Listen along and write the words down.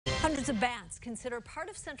Hundreds of bats consider part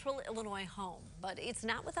of central Illinois home, but it's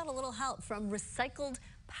not without a little help from recycled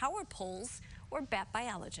power poles or bat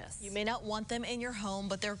biologists. You may not want them in your home,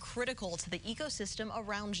 but they're critical to the ecosystem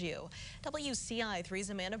around you. WCI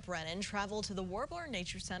 3's Amanda Brennan traveled to the Warbler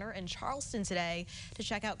Nature Center in Charleston today to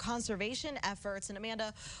check out conservation efforts. And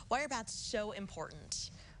Amanda, why are bats so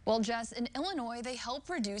important? Well, Jess, in Illinois, they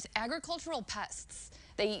help reduce agricultural pests.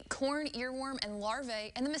 They eat corn, earworm, and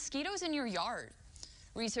larvae, and the mosquitoes in your yard.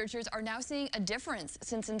 Researchers are now seeing a difference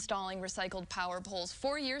since installing recycled power poles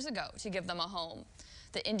 4 years ago to give them a home.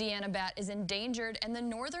 The Indiana bat is endangered and the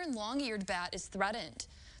northern long-eared bat is threatened.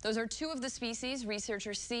 Those are two of the species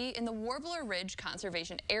researchers see in the Warbler Ridge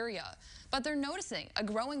Conservation Area, but they're noticing a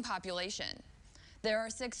growing population. There are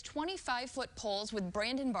 6 25-foot poles with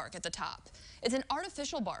Brandon bark at the top. It's an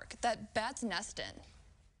artificial bark that bats nest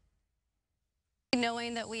in.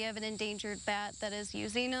 Knowing that we have an endangered bat that is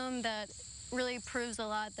using them, that really proves a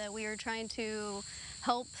lot that we are trying to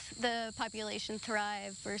help the population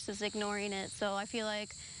thrive versus ignoring it. So I feel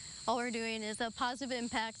like all we're doing is a positive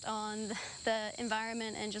impact on the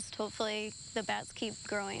environment, and just hopefully the bats keep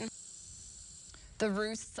growing. The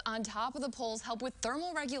roosts on top of the poles help with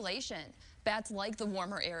thermal regulation. Bats like the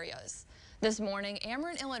warmer areas. This morning,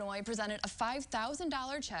 Ameren, Illinois presented a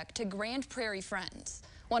 $5,000 check to Grand Prairie Friends,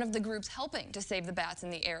 one of the groups helping to save the bats in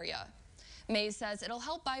the area. Mays says it'll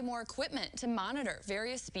help buy more equipment to monitor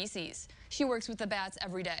various species. She works with the bats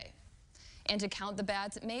every day. And to count the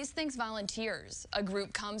bats, Mays thanks volunteers. A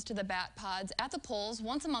group comes to the bat pods at the poles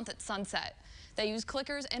once a month at sunset. They use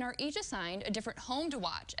clickers and are each assigned a different home to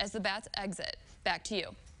watch as the bats exit. Back to you.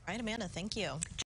 All right, Amanda, thank you.